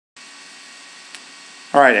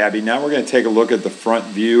All right, Abby, now we're going to take a look at the front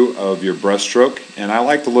view of your breaststroke, and I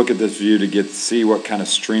like to look at this view to see what kind of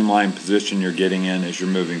streamlined position you're getting in as you're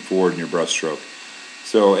moving forward in your breaststroke.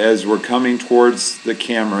 So as we're coming towards the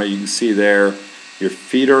camera, you can see there your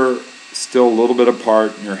feet are still a little bit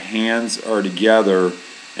apart, and your hands are together,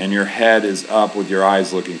 and your head is up with your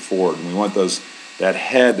eyes looking forward. And we want that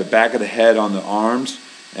head, the back of the head on the arms,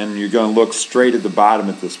 and you're going to look straight at the bottom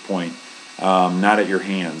at this point, not at your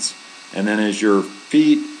hands. And then as your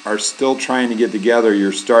feet are still trying to get together,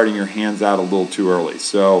 you're starting your hands out a little too early.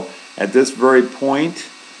 So at this very point,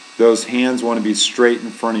 those hands want to be straight in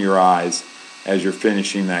front of your eyes as you're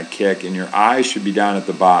finishing that kick, and your eyes should be down at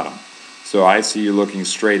the bottom. So I see you looking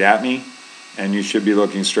straight at me, and you should be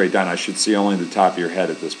looking straight down. I should see only the top of your head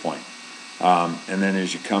at this point. And then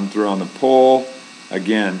as you come through on the pull,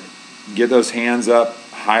 again, get those hands up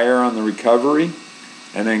higher on the recovery,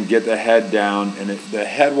 and then get the head down, and the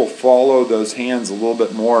head will follow those hands a little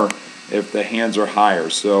bit more if the hands are higher.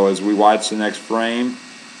 So as we watch the next frame,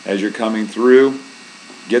 as you're coming through,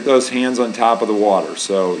 get those hands on top of the water.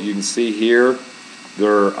 So you can see here,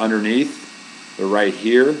 they're underneath, they're right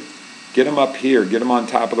here. Get them up here, get them on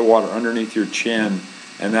top of the water underneath your chin,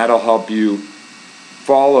 and that'll help you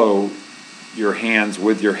follow your hands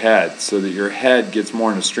with your head so that your head gets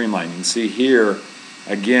more in a streamline. You can see here,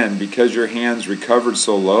 again, because your hands recovered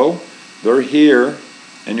so low, they're here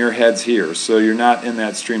and your head's here. So you're not in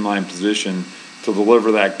that streamlined position to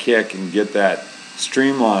deliver that kick and get that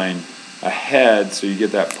streamline ahead, so you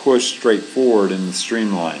get that push straight forward in the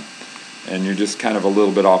streamline. And you're just kind of a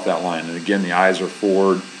little bit off that line. And again, the eyes are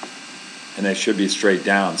forward and they should be straight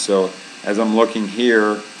down. So as I'm looking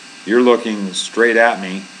here, you're looking straight at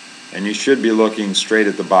me, and you should be looking straight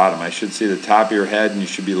at the bottom. I should see the top of your head, and you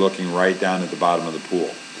should be looking right down at the bottom of the pool.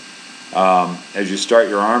 As you start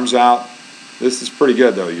your arms out, this is pretty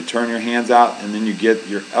good though. You turn your hands out, and then you get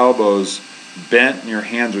your elbows bent, and your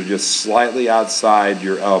hands are just slightly outside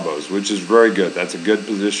your elbows, which is very good. That's a good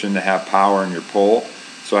position to have power in your pull.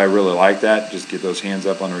 So I really like that. Just get those hands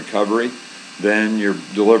up on recovery. Then you're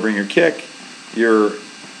delivering your kick. Your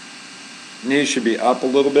knees should be up a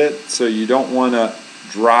little bit, so you don't want to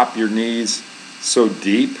drop your knees so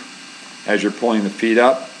deep as you're pulling the feet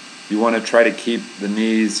up. You want to try to keep the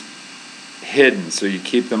knees hidden, so you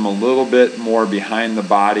keep them a little bit more behind the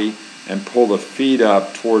body and pull the feet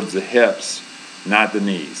up towards the hips, not the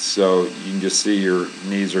knees. So you can just see your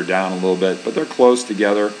knees are down a little bit, but they're close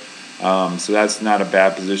together, so that's not a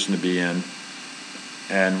bad position to be in.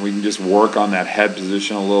 And we can just work on that head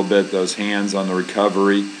position a little bit, those hands on the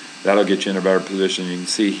recovery. That'll get you in a better position. You can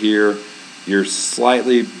see here, you're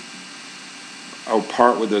slightly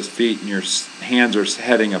apart with those feet, and your hands are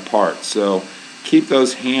heading apart. So keep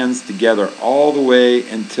those hands together all the way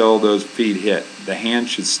until those feet hit. The hands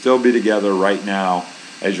should still be together right now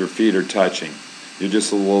as your feet are touching. You're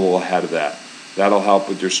just a little ahead of that. That'll help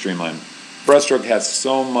with your streamline. Breaststroke has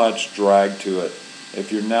so much drag to it. If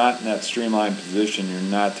you're not in that streamlined position, you're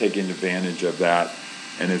not taking advantage of that,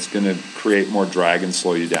 and it's going to create more drag and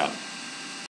slow you down.